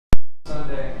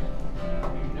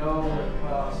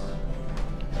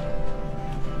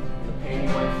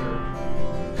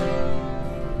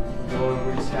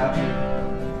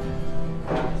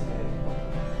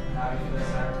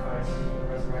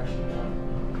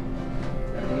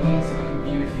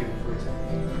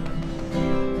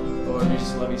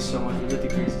so much. We get the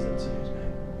graces that to you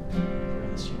tonight.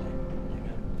 Praise your name.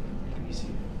 Amen. You can be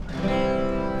seated.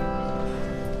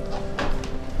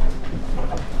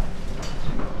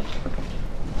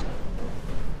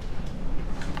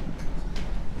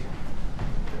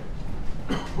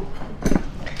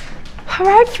 All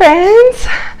right, friends.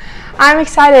 I'm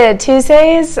excited.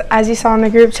 Tuesdays, as you saw in the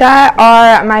group chat,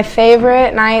 are my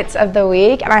favorite nights of the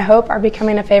week, and I hope are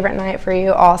becoming a favorite night for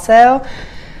you also.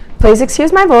 Please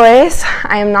excuse my voice.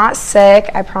 I am not sick.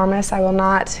 I promise I will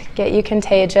not get you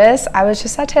contagious. I was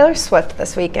just at Taylor Swift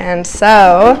this weekend,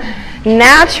 so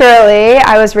naturally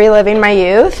I was reliving my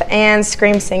youth and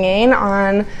scream singing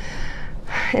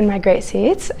in my great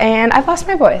seats, and I've lost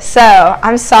my voice. So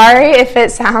I'm sorry if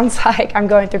it sounds like I'm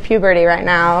going through puberty right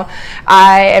now.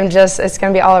 It's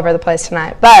going to be all over the place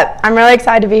tonight. But I'm really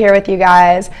excited to be here with you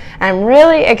guys. I'm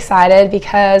really excited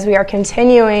because we are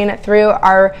continuing through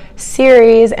our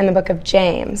series in the book of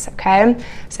James, okay?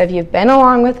 So if you've been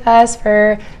along with us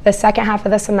for the second half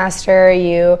of the semester,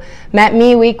 you met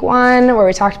me week 1 where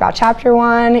we talked about chapter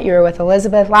 1. You were with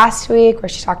Elizabeth last week where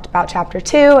she talked about chapter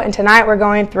 2. And tonight we're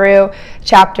going through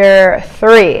chapter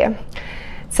 3.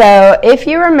 So if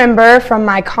you remember from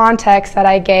my context that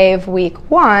I gave week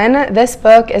 1, this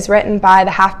book is written by the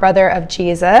half-brother of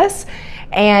Jesus,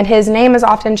 and his name is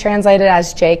often translated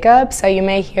as Jacob, so you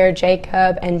may hear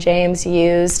Jacob and James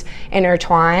used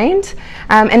intertwined.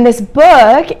 And this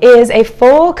book is a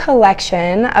full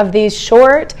collection of these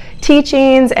short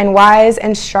teachings and wise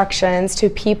instructions to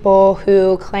people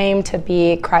who claim to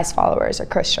be Christ followers or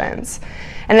Christians.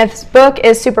 And this book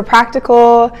is super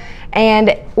practical,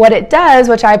 and what it does,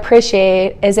 which I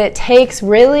appreciate, is it takes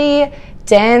really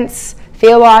dense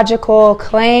theological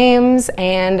claims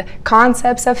and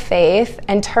concepts of faith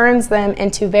and turns them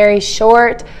into very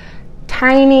short,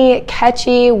 tiny,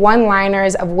 catchy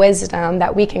one-liners of wisdom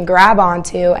that we can grab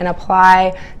onto and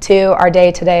apply to our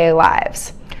day-to-day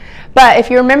lives. But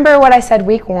if you remember what I said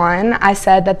week 1, I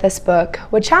said that this book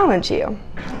would challenge you,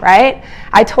 right?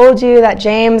 I told you that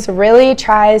James really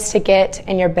tries to get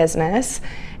in your business.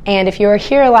 And if you were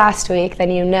here last week, then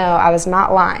you know I was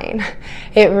not lying.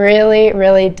 It really,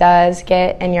 really does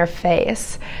get in your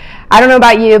face. I don't know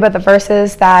about you, but the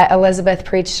verses that Elizabeth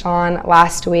preached on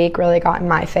last week really got in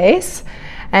my face.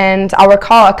 And I'll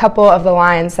recall a couple of the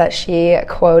lines that she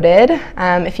quoted.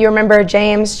 If you remember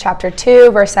James chapter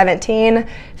 2, verse 17,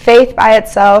 faith by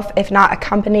itself, if not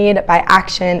accompanied by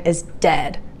action, is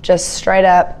dead. Just straight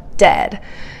up dead.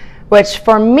 Which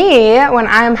for me, when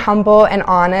I'm humble and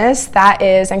honest, that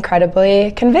is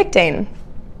incredibly convicting.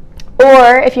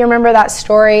 Or if you remember that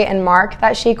story in Mark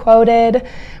that she quoted,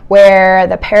 where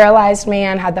the paralyzed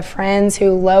man had the friends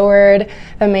who lowered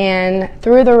the man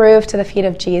through the roof to the feet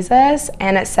of Jesus,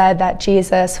 and it said that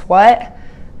Jesus, what?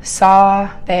 Saw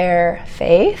their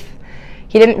faith.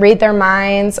 He didn't read their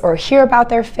minds or hear about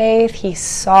their faith. He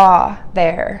saw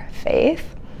their faith.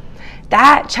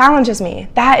 That challenges me.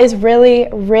 That is really,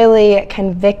 really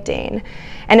convicting.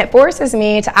 And it forces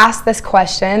me to ask this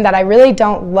question that I really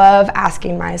don't love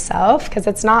asking myself, because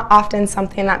it's not often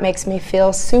something that makes me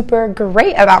feel super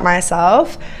great about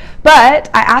myself. But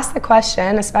I ask the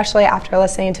question, especially after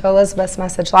listening to Elizabeth's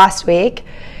message last week,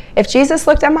 if Jesus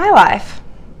looked at my life,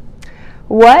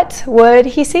 what would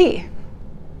he see?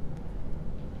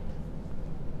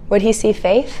 Would he see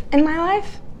faith in my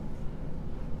life?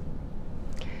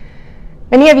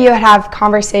 Many of you have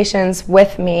conversations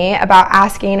with me about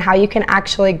asking how you can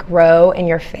actually grow in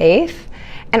your faith.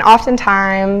 And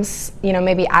oftentimes,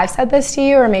 maybe I've said this to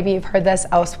you, or maybe you've heard this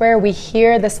elsewhere. We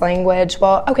hear this language,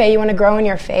 well, okay, you want to grow in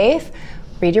your faith?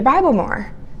 Read your Bible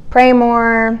more, pray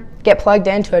more, get plugged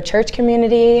into a church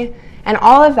community. And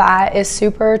all of that is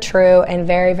super true and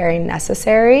very, very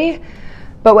necessary.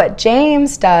 But what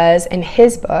James does in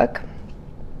his book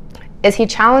is he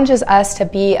challenges us to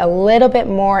be a little bit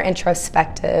more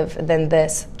introspective than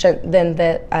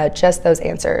just those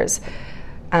answers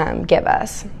give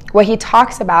us. What he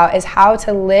talks about is how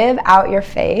to live out your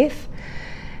faith,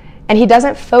 and he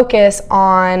doesn't focus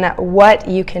on what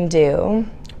you can do,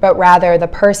 but rather the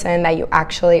person that you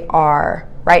actually are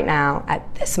right now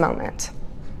at this moment.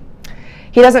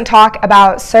 He doesn't talk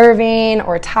about serving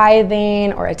or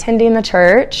tithing or attending the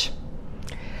church.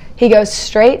 He goes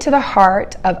straight to the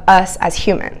heart of us as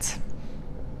humans.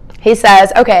 He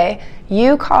says, okay,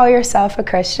 you call yourself a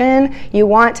Christian, you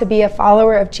want to be a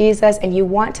follower of Jesus, and you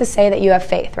want to say that you have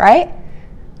faith, right?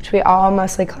 Which we all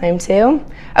mostly claim to.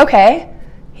 Okay,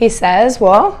 he says,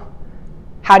 well,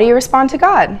 how do you respond to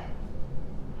God?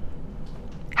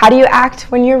 How do you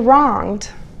act when you're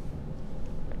wronged?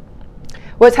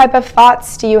 What type of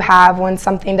thoughts do you have when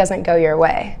something doesn't go your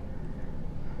way?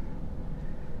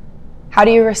 How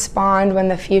do you respond when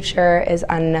the future is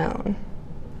unknown?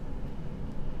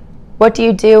 What do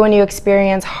you do when you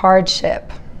experience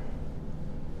hardship?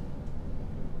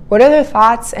 What are the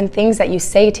thoughts and things that you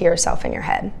say to yourself in your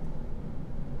head?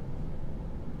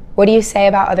 What do you say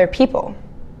about other people?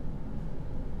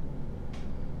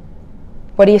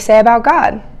 What do you say about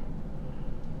God?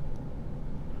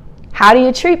 How do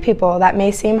you treat people that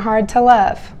may seem hard to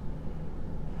love?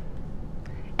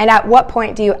 And at what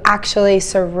point do you actually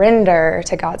surrender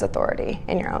to God's authority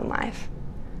in your own life?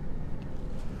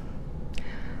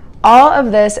 All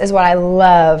of this is what I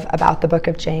love about the book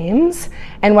of James,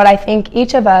 and what I think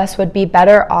each of us would be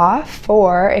better off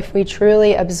for if we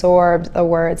truly absorbed the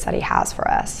words that he has for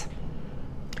us.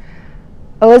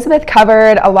 Elizabeth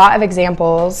covered a lot of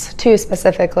examples, two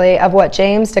specifically, of what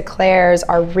James declares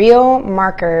are real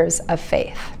markers of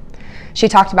faith. She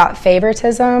talked about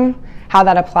favoritism, how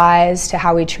that applies to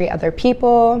how we treat other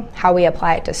people, how we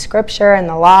apply it to Scripture and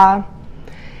the law.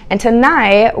 And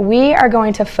tonight, we are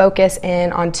going to focus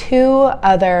in on two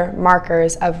other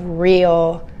markers of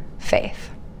real faith.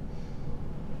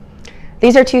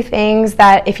 These are two things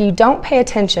that if you don't pay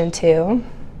attention to,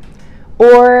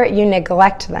 or you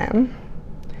neglect them,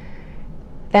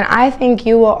 then I think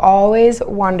you will always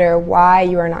wonder why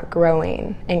you are not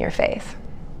growing in your faith.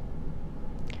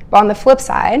 But on the flip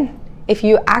side, if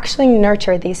you actually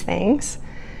nurture these things,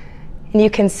 and you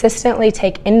consistently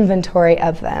take inventory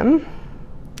of them,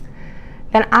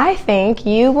 then I think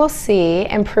you will see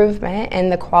improvement in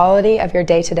the quality of your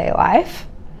day-to-day life.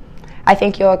 I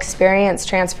think you'll experience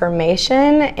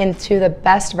transformation into the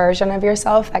best version of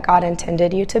yourself that God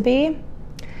intended you to be.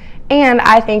 And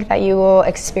I think that you will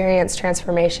experience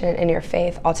transformation in your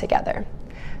faith altogether.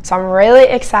 So I'm really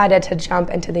excited to jump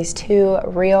into these two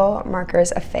real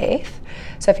markers of faith.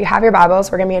 So if you have your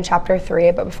Bibles, we're going to be in chapter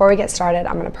 3. But before we get started,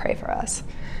 I'm going to pray for us.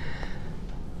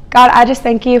 God, I just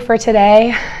thank you for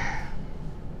today.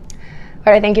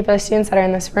 Lord, I thank you for the students that are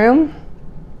in this room.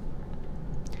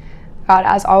 God,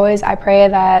 as always, I pray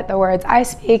that the words I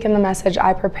speak and the message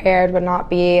I prepared would not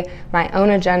be my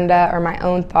own agenda or my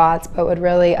own thoughts, but would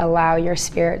really allow your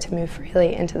Spirit to move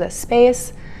freely into this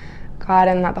space, God,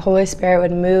 and that the Holy Spirit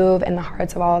would move in the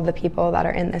hearts of all of the people that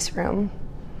are in this room.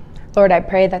 Lord, I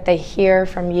pray that they hear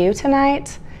from you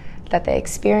tonight, that they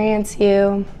experience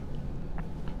you,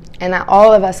 and that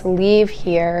all of us leave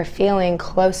here feeling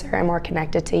closer and more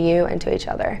connected to you and to each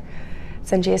other.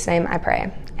 It's in Jesus' name I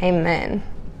pray. Amen.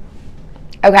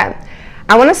 Okay,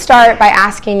 I want to start by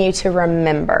asking you to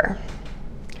remember.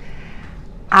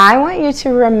 I want you to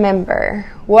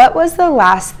remember, what was the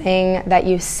last thing that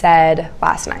you said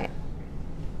last night?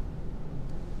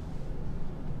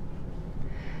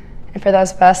 And for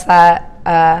those of us that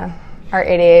are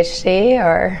ADHD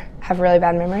or have really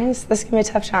bad memories, this can be a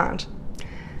tough challenge.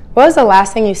 What was the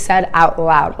last thing you said out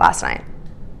loud last night?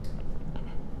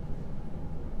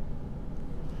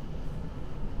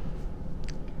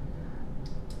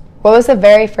 What was the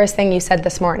very first thing you said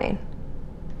this morning?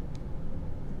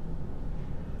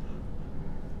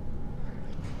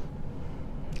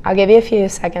 I'll give you a few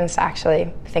seconds to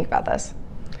actually think about this.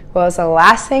 What was the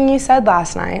last thing you said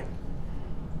last night?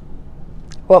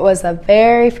 What was the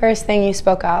very first thing you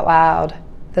spoke out loud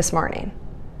this morning?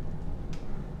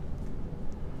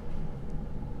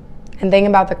 And think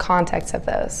about the context of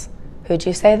those. Who'd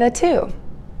you say that to?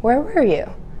 Where were you?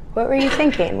 What were you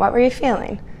thinking? What were you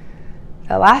feeling?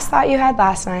 The last thought you had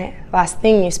last night, last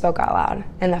thing you spoke out loud,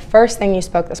 and the first thing you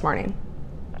spoke this morning.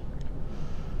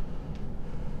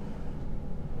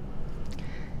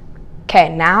 Okay,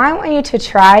 now I want you to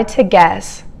try to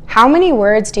guess, how many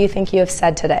words do you think you have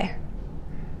said today?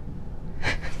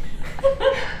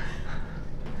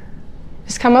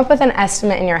 Just come up with an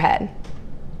estimate in your head.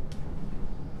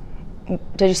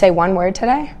 Did you say one word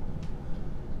today?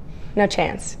 No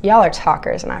chance. Y'all are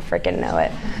talkers and I freaking know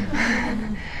it.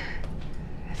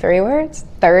 3 words?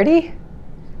 30?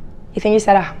 You think you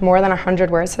said more than 100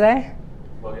 words today?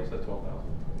 Well, he said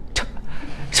 12,000.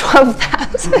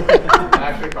 12,000?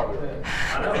 Actually, probably.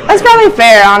 That's probably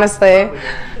fair, honestly.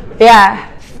 Yeah.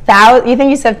 You think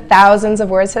you said thousands of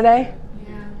words today?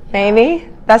 Yeah. Maybe?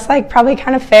 That's like probably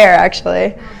kind of fair,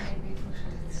 actually.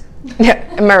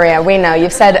 Maria, we know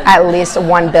you've said at least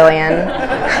 1 billion.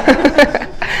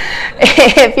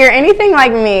 If you're anything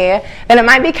like me, then it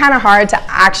might be kind of hard to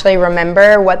actually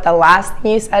remember what the last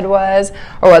thing you said was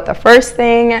or what the first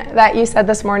thing that you said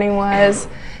this morning was.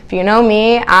 If you know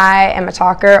me, I am a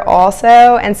talker also,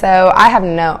 and so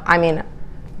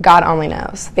God only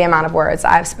knows the amount of words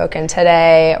I've spoken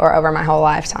today or over my whole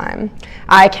lifetime.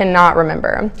 I cannot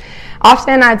remember.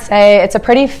 Often I'd say it's a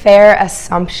pretty fair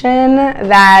assumption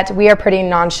that we are pretty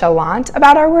nonchalant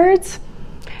about our words.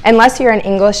 Unless you're an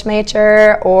English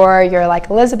major or you're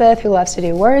like Elizabeth who loves to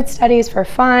do word studies for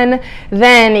fun,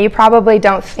 then you probably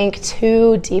don't think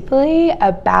too deeply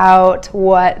about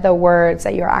what the words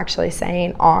that you're actually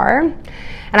saying are.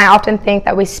 And I often think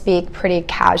that we speak pretty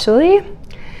casually.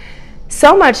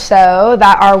 So much so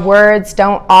that our words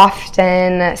don't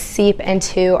often seep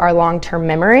into our long-term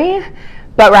memory,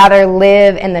 but rather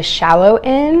live in the shallow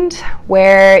end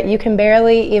where you can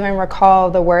barely even recall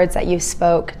the words that you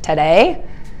spoke today,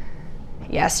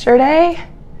 yesterday,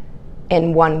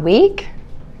 in 1 week,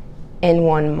 in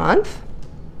 1 month,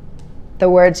 the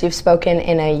words you've spoken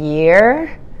in a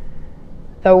year,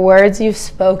 the words you've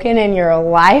spoken in your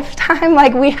lifetime.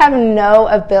 Like, we have no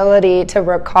ability to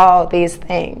recall these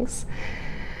things.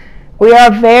 We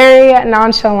are very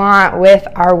nonchalant with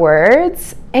our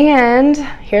words, and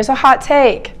here's a hot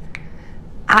take.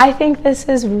 I think this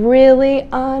is really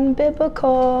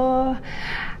unbiblical.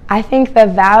 I think the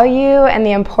value and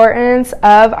the importance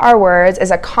of our words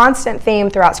is a constant theme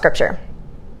throughout Scripture.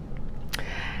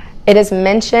 It is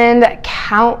mentioned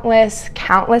countless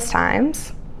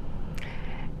times.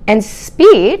 And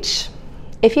speech,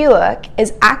 if you look,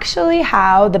 is actually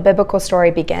how the biblical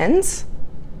story begins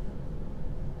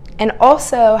and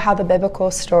also how the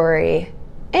biblical story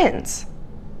ends.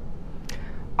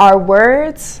 Our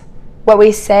words, what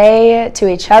we say to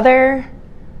each other,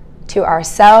 to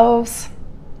ourselves,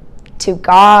 to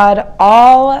God,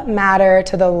 all matter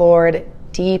to the Lord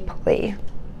deeply.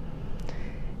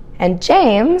 And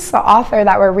James, the author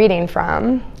that we're reading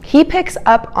from, he picks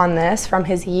up on this from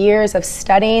his years of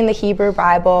studying the Hebrew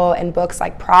Bible in books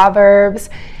like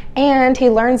Proverbs, and he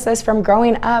learns this from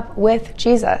growing up with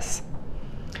Jesus.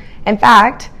 In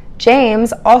fact,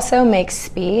 James also makes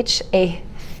speech a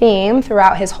theme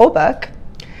throughout his whole book,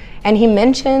 and he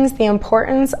mentions the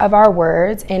importance of our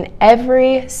words in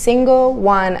every single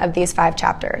one of these 5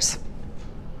 chapters.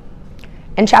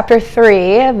 In chapter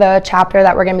 3, the chapter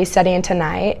that we're going to be studying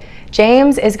tonight,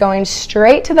 James is going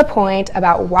straight to the point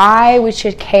about why we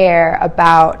should care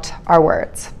about our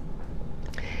words.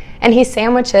 And he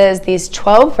sandwiches these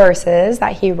 12 verses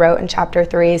that he wrote in chapter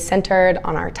 3 centered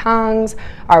on our tongues,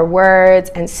 our words,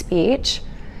 and speech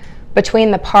between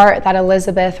the part that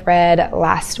Elizabeth read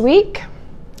last week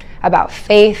about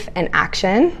faith and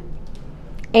action,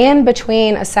 and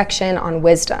between a section on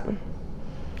wisdom.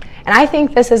 And I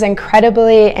think this is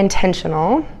incredibly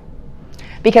intentional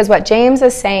because what James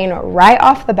is saying right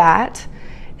off the bat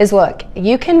is, look,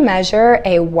 you can measure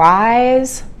a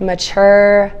wise,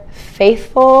 mature,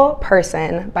 faithful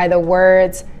person by the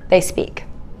words they speak.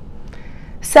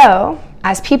 So,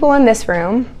 as people in this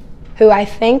room who I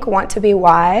think want to be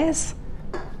wise,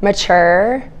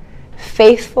 mature,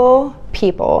 faithful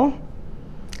people,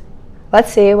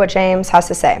 let's see what James has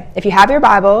to say. If you have your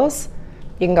Bibles,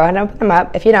 you can go ahead and open them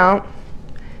up. If you don't,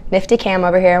 nifty Cam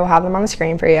over here will have them on the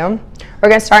screen for you. We're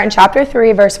going to start in chapter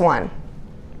 3, verse 1.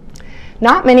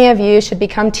 Not many of you should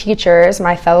become teachers,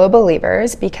 my fellow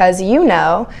believers, because you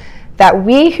know that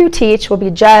we who teach will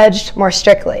be judged more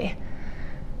strictly.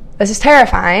 This is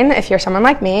terrifying if you're someone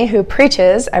like me who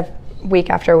preaches week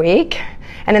after week.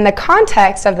 And in the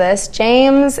context of this,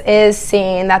 James is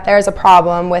seeing that there's a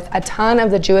problem with a ton of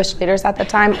the Jewish leaders at the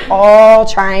time all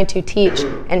trying to teach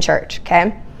in church,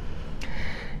 okay?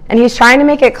 And he's trying to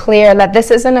make it clear that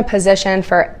this isn't a position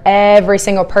for every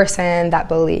single person that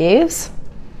believes.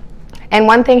 And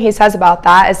one thing he says about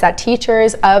that is that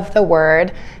teachers of the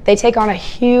word, they take on a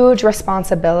huge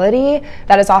responsibility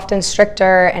that is often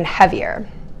stricter and heavier.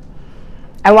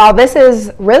 And while this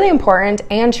is really important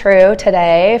and true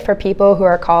today for people who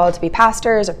are called to be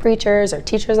pastors or preachers or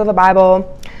teachers of the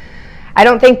Bible, I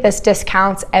don't think this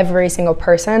discounts every single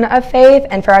person of faith.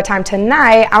 And for our time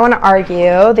tonight, I want to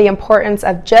argue the importance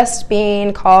of just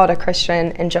being called a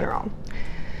Christian in general.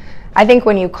 I think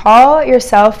when you call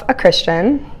yourself a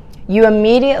Christian, you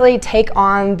immediately take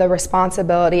on the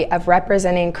responsibility of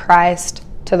representing Christ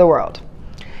to the world.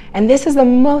 And this is the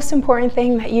most important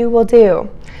thing that you will do.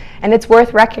 And it's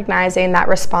worth recognizing that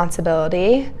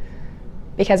responsibility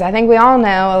because I think we all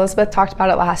know, Elizabeth talked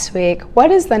about it last week, what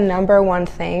is the number one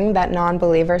thing that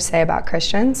non-believers say about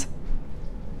Christians?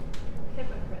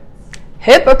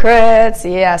 Hypocrites.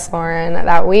 Yes, Lauren,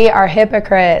 that we are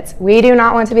hypocrites. We do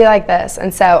not want to be like this.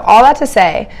 And so all that to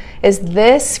say is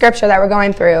this scripture that we're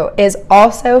going through is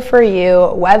also for you,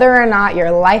 whether or not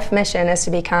your life mission is to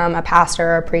become a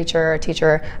pastor, a preacher, or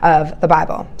teacher of the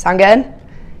Bible. Sound good?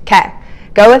 Okay.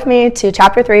 Go with me to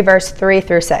chapter 3, verse 3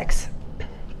 through 6.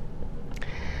 It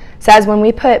says, when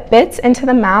we put bits into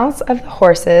the mouths of the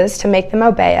horses to make them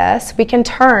obey us, we can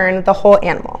turn the whole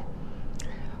animal.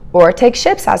 Or take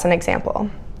ships as an example.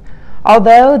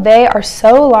 Although they are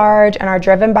so large and are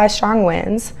driven by strong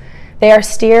winds, they are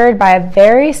steered by a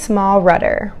very small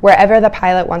rudder wherever the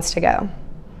pilot wants to go.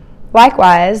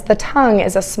 Likewise, the tongue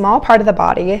is a small part of the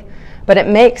body, but it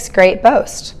makes great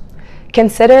boast.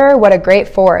 Consider what a great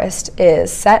forest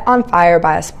is set on fire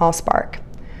by a small spark.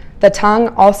 The tongue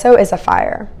also is a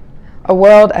fire, a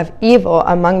world of evil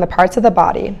among the parts of the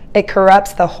body. It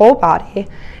corrupts the whole body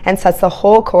and sets the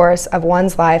whole course of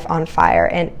one's life on fire,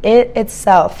 and it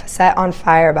itself set on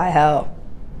fire by hell.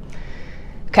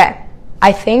 Okay,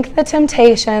 I think the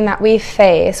temptation that we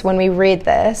face when we read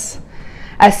this,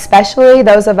 especially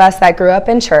those of us that grew up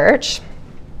in church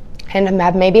and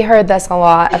have maybe heard this a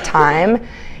lot of time,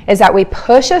 is that we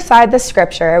push aside the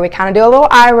scripture, we kind of do a little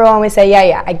eye roll and we say,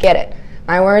 yeah, I get it.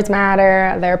 My words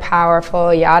matter, they're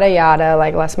powerful, yada, yada,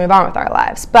 like let's move on with our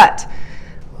lives. But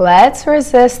let's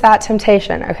resist that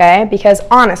temptation, okay? Because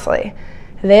honestly,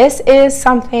 this is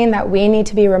something that we need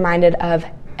to be reminded of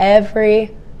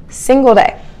every single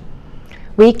day.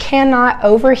 We cannot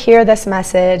overhear this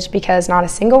message because not a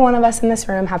single one of us in this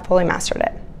room have fully mastered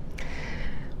it.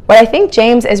 What I think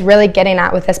James is really getting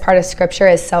at with this part of scripture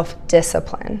is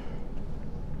self-discipline.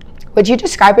 Would you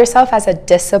describe yourself as a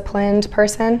disciplined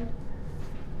person?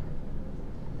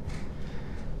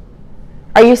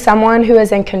 Are you someone who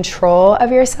is in control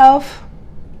of yourself?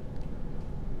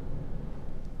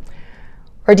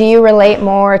 Or do you relate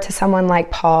more to someone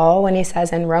like Paul when he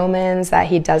says in Romans that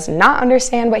he does not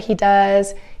understand what he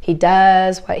does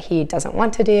what he doesn't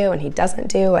want to do, and he doesn't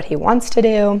do what he wants to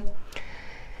do?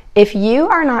 If you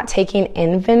are not taking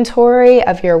inventory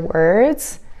of your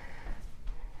words,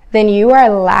 then you are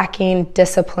lacking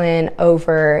discipline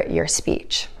over your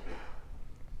speech.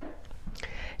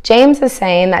 James is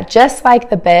saying that just like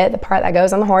the bit, the part that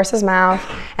goes on the horse's mouth,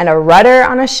 and a rudder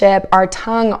on a ship, our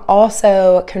tongue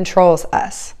also controls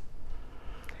us.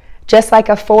 Just like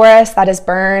a forest that is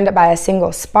burned by a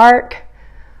single spark,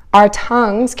 our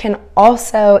tongues can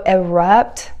also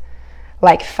erupt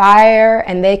like fire,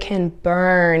 and they can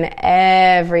burn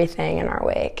everything in our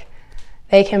wake.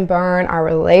 They can burn our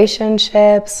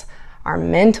relationships, our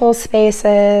mental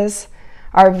spaces,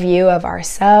 our view of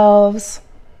ourselves,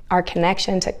 our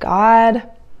connection to God.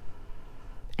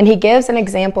 And he gives an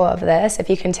example of this if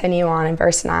you continue on in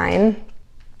verse 9.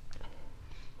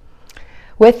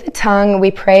 With the tongue we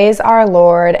praise our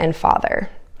Lord and Father,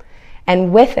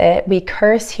 and with it we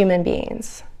curse human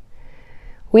beings.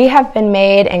 We have been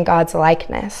made in God's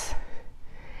likeness.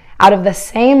 Out of the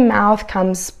same mouth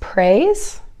comes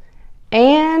praise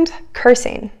and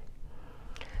cursing.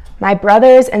 My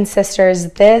brothers and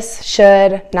sisters, this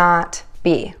should not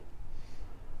be.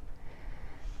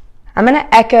 I'm going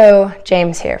to echo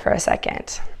James here for a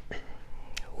second.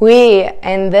 We,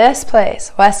 in this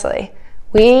place, Wesley,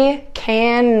 we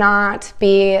cannot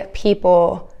be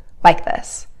people like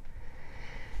this.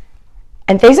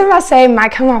 And things I'm about to say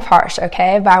might come off harsh,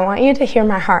 okay? But I want you to hear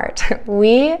my heart.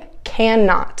 We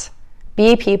cannot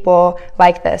be people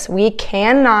like this. We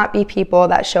cannot be people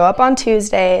that show up on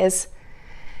Tuesdays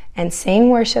and sing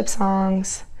worship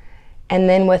songs and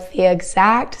then with the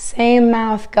exact same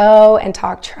mouth go and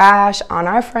talk trash on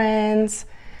our friends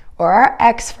or our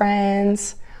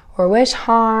ex-friends or wish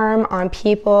harm on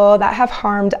people that have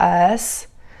harmed us.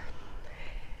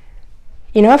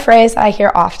 You know a phrase I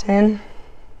hear often?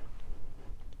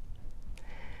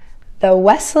 The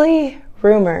Wesley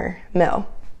rumor mill.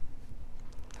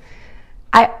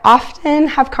 I often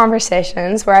have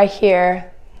conversations where I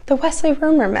hear the Wesley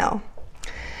rumor mill.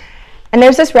 And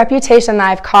there's this reputation that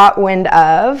I've caught wind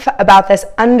of about this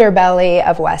underbelly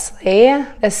of Wesley,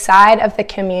 this side of the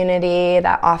community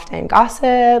that often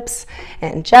gossips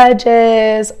and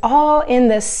judges, all in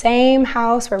the same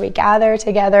house where we gather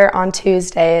together on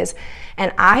Tuesdays.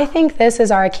 And I think this is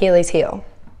our Achilles heel.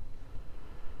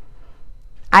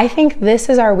 I think this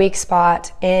is our weak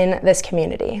spot in this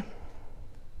community.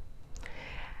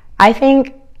 I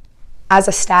think as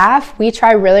a staff, we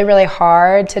try really, really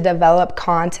hard to develop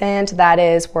content that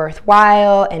is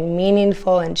worthwhile and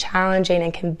meaningful and challenging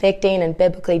and convicting and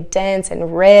biblically dense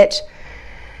and rich.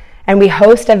 And we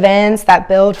host events that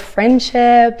build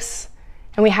friendships.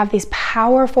 And we have these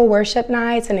powerful worship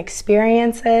nights and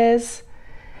experiences.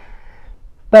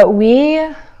 But we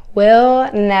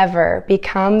will never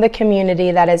become the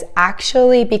community that is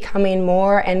actually becoming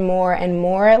more and more and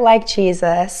more like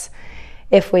Jesus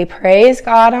if we praise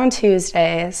God on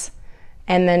Tuesdays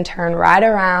and then turn right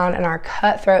around and are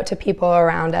cutthroat to people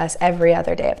around us every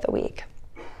other day of the week.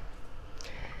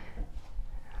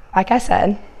 Like I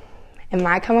said, it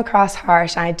might come across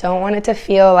harsh, and I don't want it to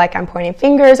feel like I'm pointing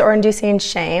fingers or inducing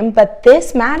shame, but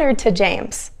this mattered to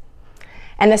James.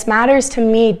 And this matters to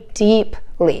me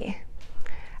deeply.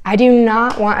 I do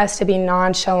not want us to be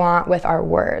nonchalant with our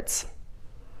words.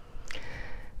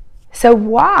 So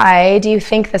why do you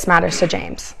think this matters to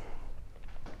James?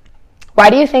 Why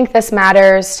do you think this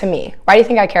matters to me? Why do you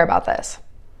think I care about this?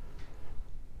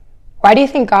 Why do you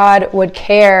think God would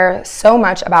care so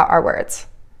much about our words?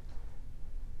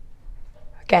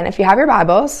 Again, if you have your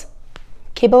Bibles,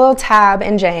 keep a little tab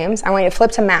in James. I want you to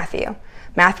flip to Matthew.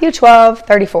 Matthew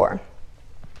 12:34.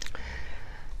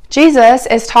 Jesus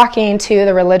is talking to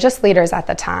the religious leaders at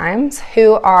the times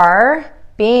who are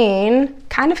being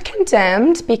kind of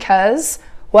condemned because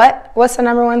what's the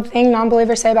number one thing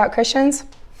non-believers say about Christians?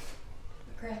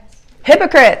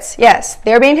 Hypocrites, yes,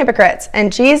 they're being hypocrites.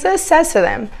 And Jesus says to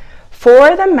them,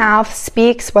 "For the mouth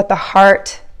speaks what the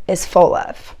heart is full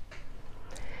of."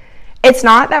 It's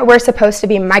not that we're supposed to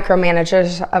be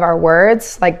micromanagers of our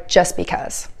words, like just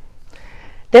because.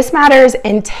 This matters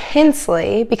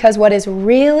intensely because what is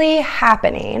really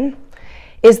happening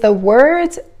is the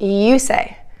words you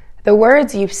say, the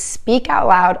words you speak out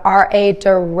loud are a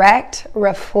direct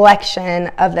reflection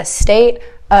of the state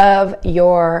of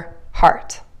your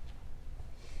heart.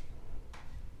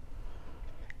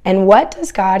 And what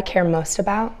does God care most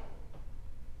about?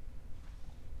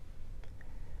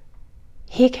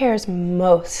 He cares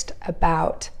most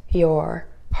about your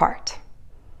heart.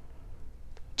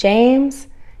 James,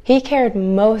 he cared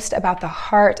most about the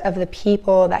heart of the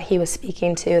people that he was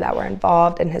speaking to that were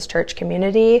involved in his church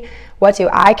community. What do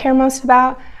I care most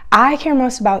about? I care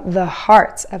most about the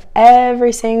hearts of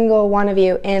every single one of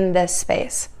you in this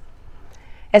space.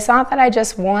 It's not that I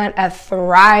just want a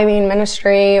thriving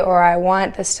ministry or I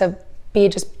want this to be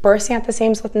just bursting at the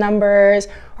seams with numbers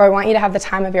or I want you to have the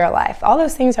time of your life. All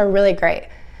those things are really great.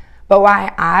 But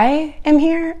why I am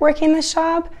here working this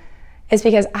job is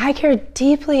because I care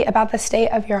deeply about the state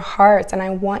of your hearts and I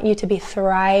want you to be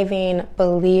thriving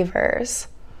believers.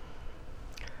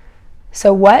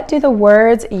 So what do the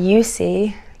words you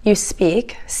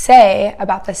speak say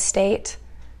about the state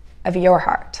of your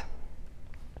heart?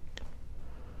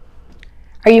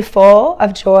 Are you full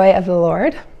of joy of the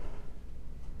Lord?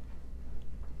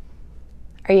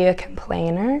 Are you a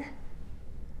complainer?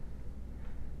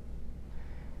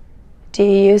 Do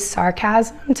you use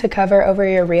sarcasm to cover over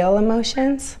your real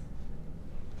emotions?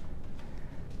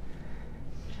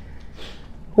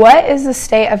 What is the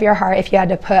state of your heart if you had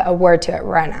to put a word to it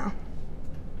right now?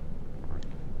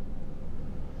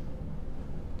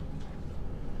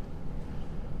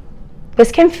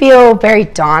 This can feel very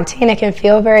daunting. It can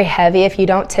feel very heavy if you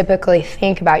don't typically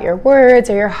think about your words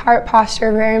or your heart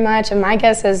posture very much. And my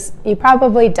guess is you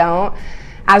probably don't.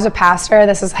 As a pastor,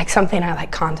 this is like something I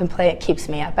contemplate. It keeps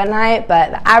me up at night.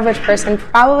 But the average person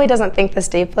probably doesn't think this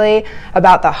deeply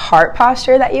about the heart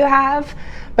posture that you have.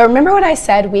 But remember what I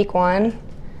said week 1?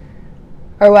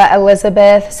 Or what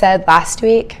Elizabeth said last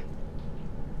week?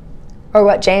 Or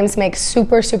what James makes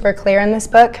super, super clear in this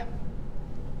book?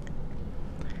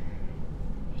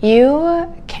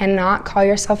 You cannot call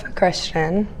yourself a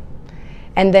Christian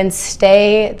and then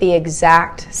stay the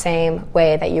exact same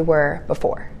way that you were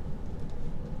before.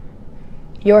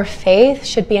 Your faith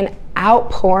should be an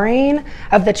outpouring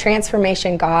of the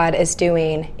transformation God is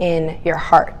doing in your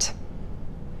heart.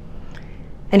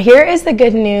 And here is the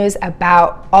good news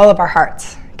about all of our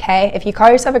hearts, okay? If you call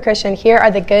yourself a Christian, here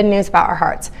are the good news about our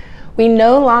hearts. We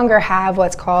no longer have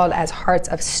what's called as hearts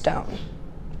of stone,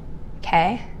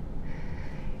 okay?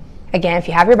 Again, if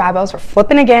you have your Bibles, we're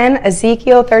flipping again,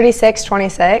 Ezekiel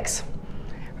 36:26.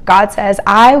 God says,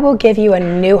 "I will give you a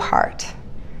new heart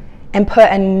and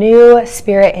put a new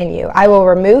spirit in you. I will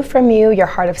remove from you your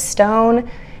heart of stone,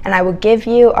 and I will give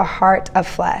you a heart of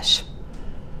flesh."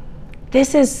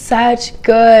 This is such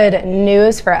good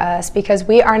news for us because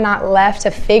we are not left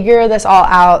to figure this all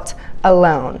out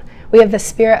alone. We have the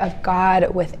Spirit of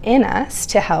God within us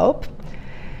to help.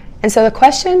 And so the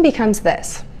question becomes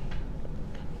this.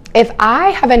 If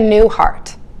I have a new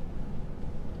heart,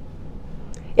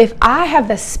 if I have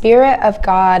the Spirit of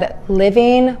God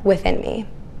living within me,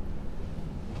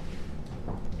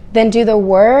 then do the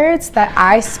words that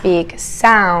I speak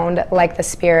sound like the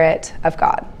Spirit of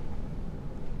God?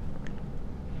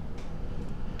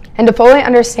 And to fully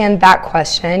understand that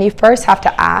question, you first have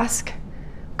to ask,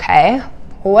 okay,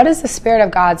 what does the Spirit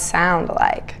of God sound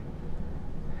like?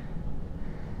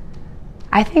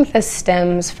 I think this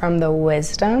stems from the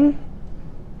wisdom,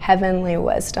 heavenly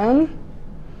wisdom.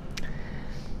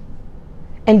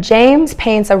 And James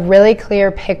paints a really clear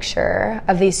picture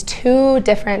of these two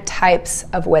different types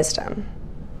of wisdom.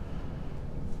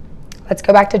 Let's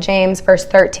go back to James verse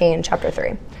 13, chapter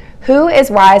 3. "Who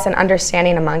is wise and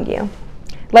understanding among you?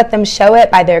 Let them show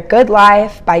it by their good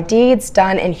life, by deeds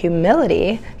done in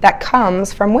humility that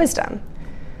comes from wisdom.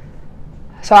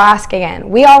 So I'll ask again,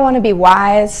 we all want to be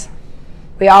wise,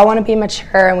 we all want to be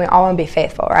mature, and we all want to be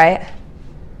faithful, right?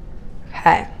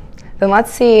 Okay, then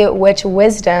let's see which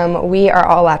wisdom we are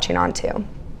all latching onto.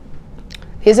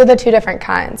 These are the two different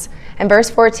kinds. In verse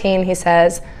 14, he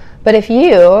says, "But if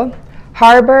you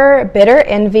harbor bitter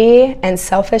envy and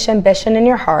selfish ambition in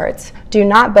your hearts, do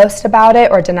not boast about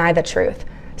it or deny the truth.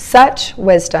 Such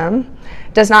wisdom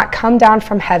does not come down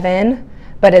from heaven,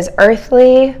 but is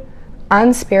earthly,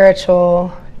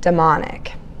 unspiritual,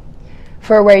 demonic.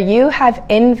 For where you have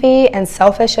envy and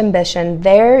selfish ambition,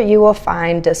 there you will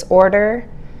find disorder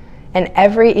and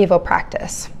every evil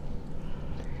practice."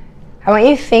 I want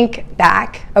you to think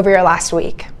back over your last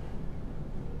week.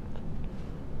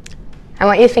 I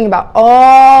want you to think about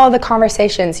all the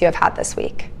conversations you have had this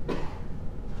week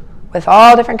with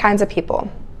all different kinds of people.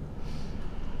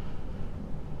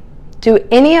 Do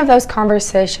any of those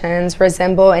conversations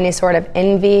resemble any sort of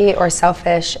envy or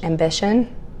selfish ambition?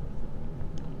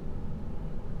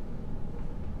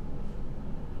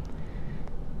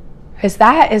 Because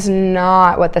that is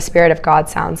not what the Spirit of God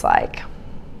sounds like.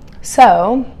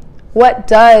 So, what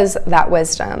does that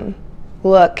wisdom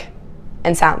look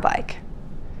and sound like?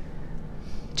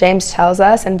 James tells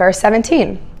us in verse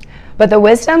 17, "But the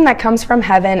wisdom that comes from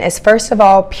heaven is first of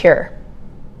all pure,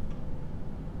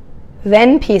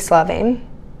 then peace-loving,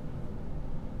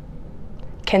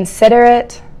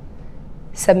 considerate,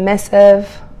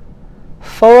 submissive,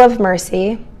 full of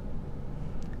mercy,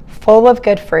 full of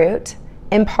good fruit,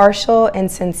 impartial and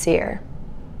sincere.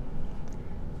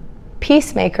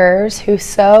 Peacemakers who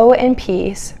sow in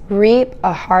peace reap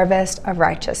a harvest of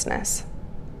righteousness."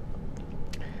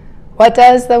 What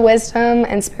does the wisdom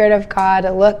and Spirit of God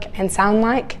look and sound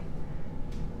like?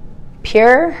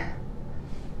 Pure,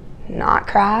 not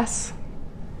crass,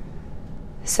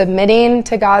 submitting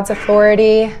to God's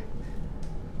authority,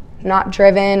 not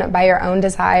driven by your own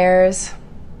desires,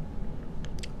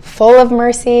 full of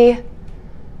mercy,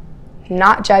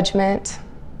 not judgment,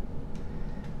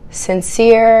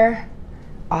 sincere,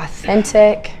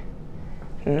 authentic,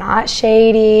 not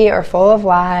shady or full of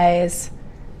lies,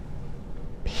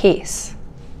 peace.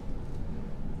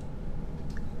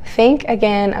 Think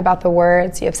again about the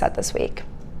words you have said this week.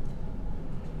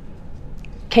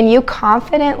 Can you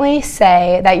confidently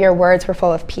say that your words were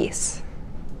full of peace?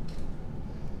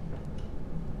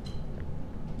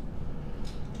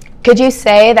 Could you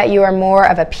say that you are more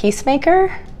of a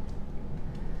peacemaker?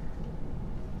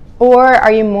 Or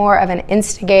are you more of an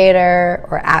instigator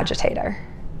or agitator?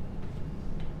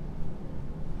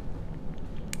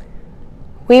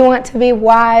 We want to be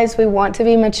wise, we want to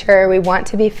be mature, we want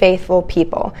to be faithful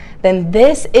people. Then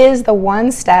this is the one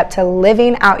step to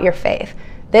living out your faith.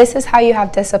 This is how you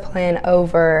have discipline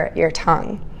over your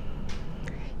tongue.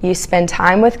 You spend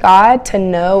time with God to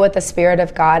know what the Spirit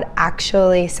of God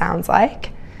actually sounds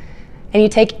like. And you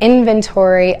take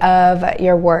inventory of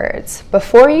your words.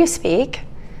 Before you speak,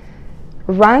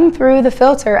 run through the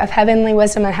filter of heavenly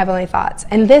wisdom and heavenly thoughts.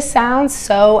 And this sounds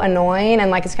so annoying and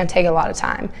like it's going to take a lot of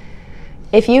time.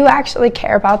 If you actually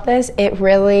care about this, it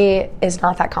really is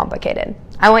not that complicated.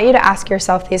 I want you to ask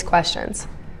yourself these questions.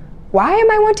 Why am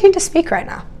I wanting to speak right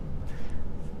now?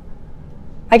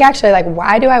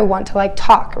 Why do I want to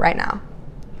talk right now?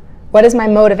 What is my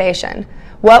motivation?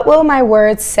 What will my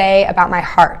words say about my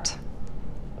heart?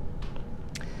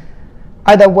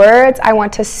 Are the words I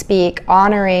want to speak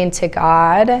honoring to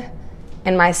God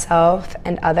and myself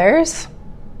and others?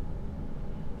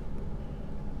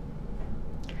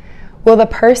 Will the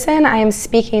person I am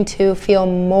speaking to feel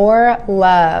more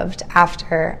loved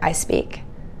after I speak?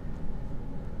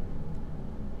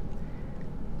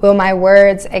 Will my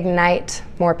words ignite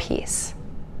more peace?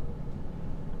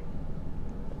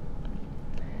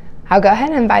 I'll go ahead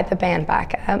and invite the band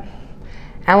back up.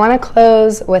 I want to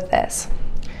close with this.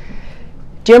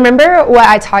 Do you remember what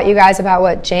I taught you guys about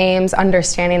what James'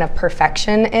 understanding of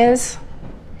perfection is?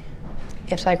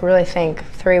 You have to really think.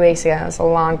 3 weeks ago, it was a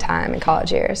long time in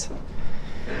college years.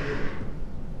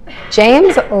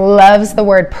 James loves the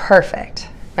word perfect.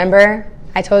 Remember?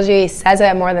 I told you he says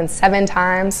it more than 7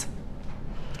 times.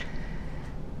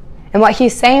 And what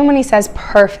he's saying when he says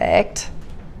perfect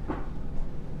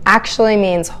actually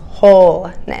means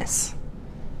wholeness.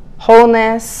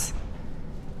 Wholeness,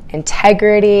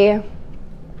 integrity.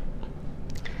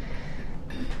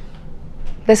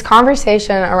 This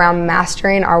conversation around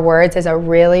mastering our words is a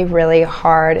really, really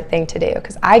hard thing to do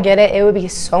because I get it. It would be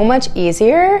so much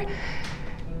easier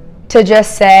to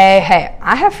just say, hey,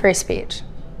 I have free speech.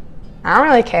 I don't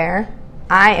really care.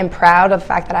 I am proud of the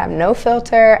fact that I have no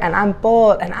filter, and I'm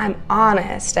bold, and I'm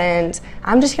honest, and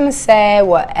I'm just going to say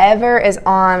whatever is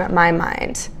on my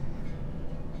mind.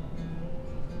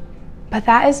 But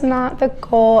that is not the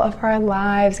goal of our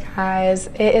lives, guys.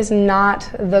 It is not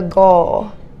the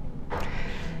goal.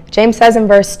 James says in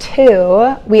verse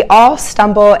 2, we all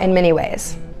stumble in many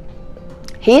ways.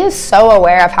 He is so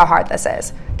aware of how hard this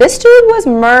is. This dude was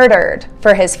murdered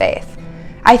for his faith.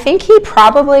 I think he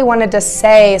probably wanted to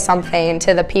say something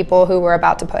to the people who were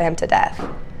about to put him to death.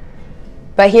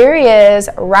 But here he is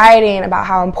writing about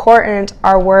how important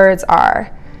our words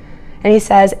are. And he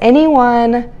says,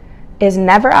 anyone who is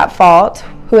never at fault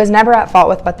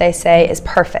with what they say is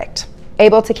perfect,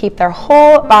 able to keep their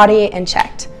whole body in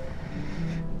check.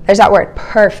 There's that word,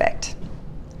 perfect.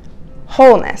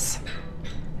 Wholeness.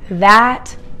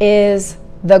 That is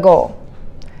the goal.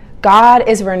 God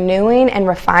is renewing and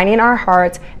refining our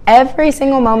hearts every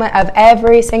single moment of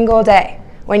every single day.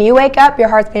 When you wake up, your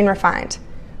heart's being refined.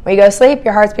 When you go to sleep,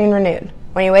 your heart's being renewed.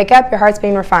 When you wake up, your heart's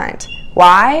being refined.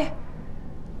 Why?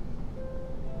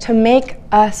 To make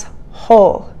us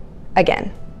whole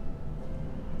again.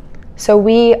 So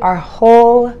we are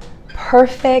whole,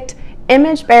 perfect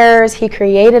image bearers He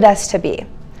created us to be.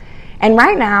 And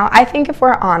right now, I think if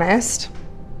we're honest,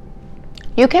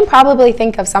 you can probably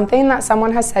think of something that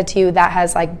someone has said to you that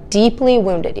has deeply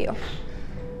wounded you.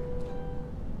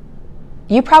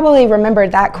 You probably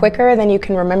remembered that quicker than you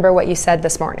can remember what you said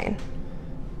this morning.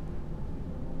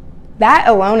 That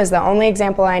alone is the only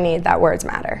example I need that words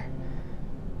matter.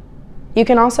 You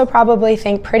can also probably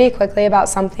think pretty quickly about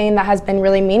something that has been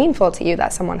really meaningful to you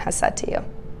that someone has said to you.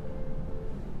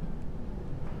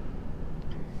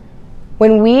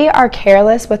 When we are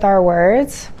careless with our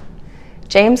words,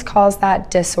 James calls that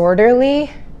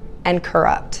disorderly and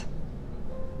corrupt.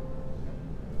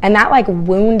 And that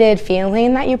wounded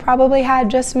feeling that you probably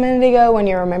had just a minute ago when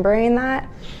you're remembering that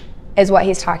is what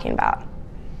he's talking about.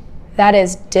 That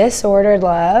is disordered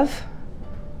love,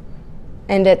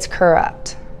 and it's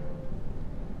corrupt.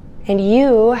 And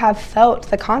you have felt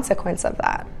the consequence of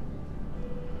that.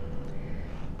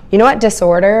 You know what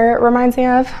disorder reminds me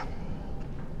of?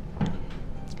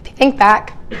 If you think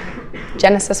back,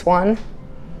 Genesis 1,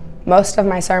 most of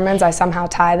my sermons, I somehow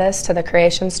tie this to the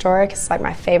creation story because it's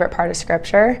my favorite part of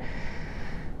Scripture.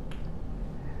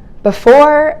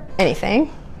 Before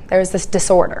anything, there was this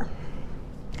disorder.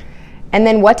 And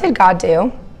then what did God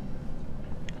do?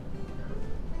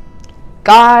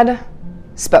 God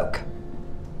spoke.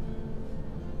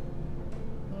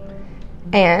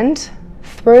 And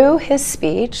through His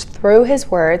speech, through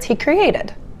His words, He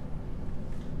created.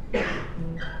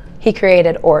 He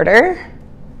created order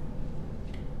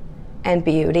and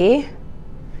beauty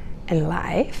and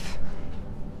life.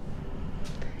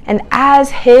 And as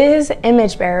His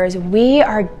image bearers, we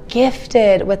are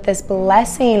gifted with this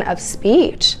blessing of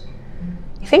speech.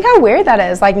 You think how weird that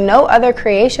is? No other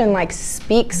creation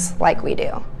speaks like we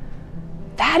do.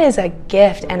 That is a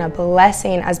gift and a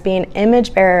blessing as being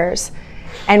image bearers.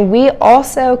 And we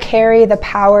also carry the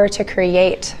power to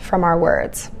create from our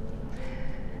words.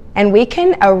 And we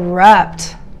can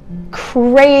erupt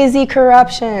crazy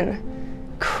corruption,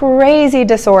 crazy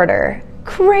disorder,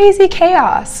 crazy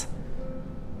chaos.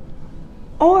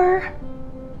 Or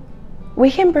we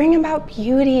can bring about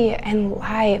beauty and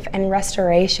life and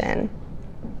restoration.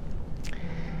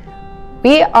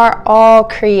 We are all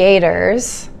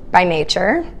creators by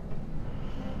nature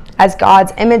as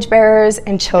God's image bearers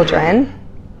and children.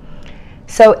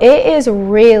 So it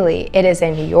is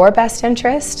in your best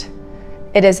interest.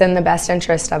 It is in the best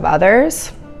interest of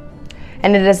others.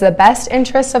 And it is the best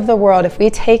interest of the world if we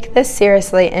take this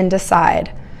seriously and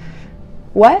decide,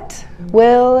 what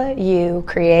will you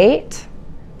create?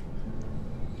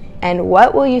 And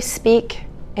what will you speak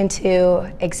into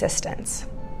existence?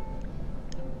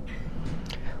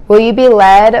 Will you be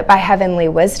led by heavenly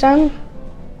wisdom?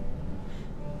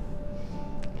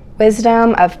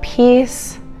 Wisdom of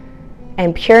peace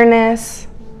and pureness,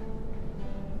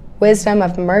 wisdom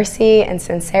of mercy and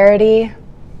sincerity?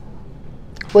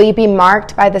 Will you be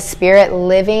marked by the Spirit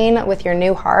living with your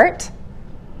new heart?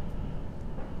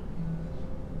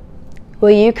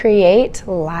 Will you create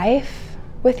life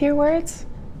with your words?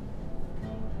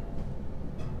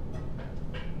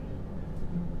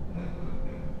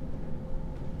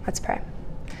 Let's pray.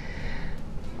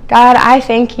 God, I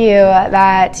thank you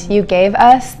that you gave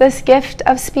us this gift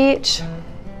of speech.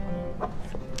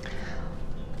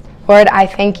 Lord, I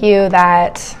thank you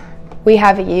that we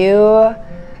have you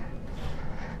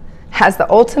as the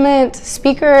ultimate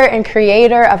speaker and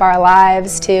creator of our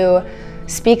lives to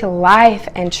speak life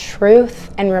and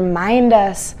truth and remind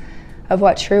us of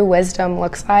what true wisdom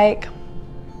looks like.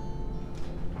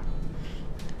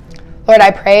 Lord,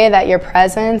 I pray that your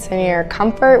presence and your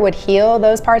comfort would heal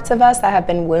those parts of us that have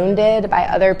been wounded by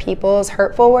other people's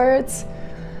hurtful words.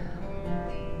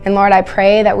 And Lord, I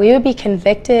pray that we would be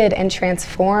convicted and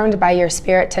transformed by your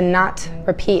Spirit to not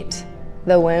repeat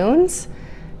the wounds,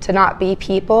 to not be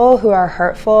people who are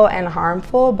hurtful and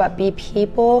harmful, but be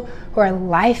people who are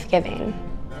life-giving.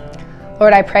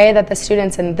 Lord, I pray that the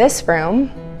students in this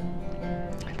room,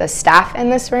 the staff in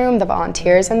this room, the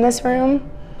volunteers in this room,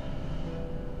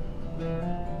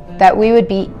 that we would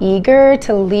be eager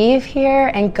to leave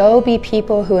here and go be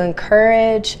people who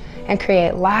encourage and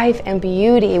create life and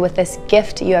beauty with this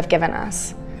gift you have given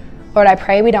us. Lord, I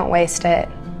pray we don't waste it.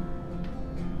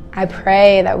 I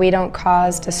pray that we don't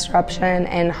cause disruption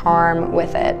and harm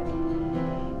with it.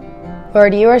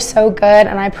 Lord, you are so good,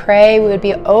 and I pray we would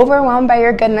be overwhelmed by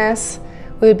your goodness.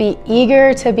 We would be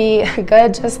eager to be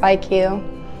good just like you.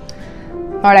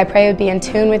 Lord, I pray we would be in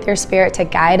tune with your Spirit to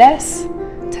guide us,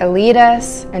 to lead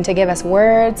us, and to give us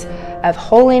words of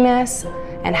holiness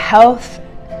and health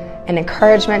and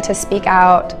encouragement to speak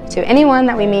out to anyone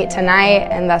that we meet tonight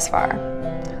and thus far.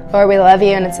 Lord, we love you,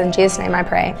 and it's in Jesus' name I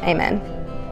pray. Amen.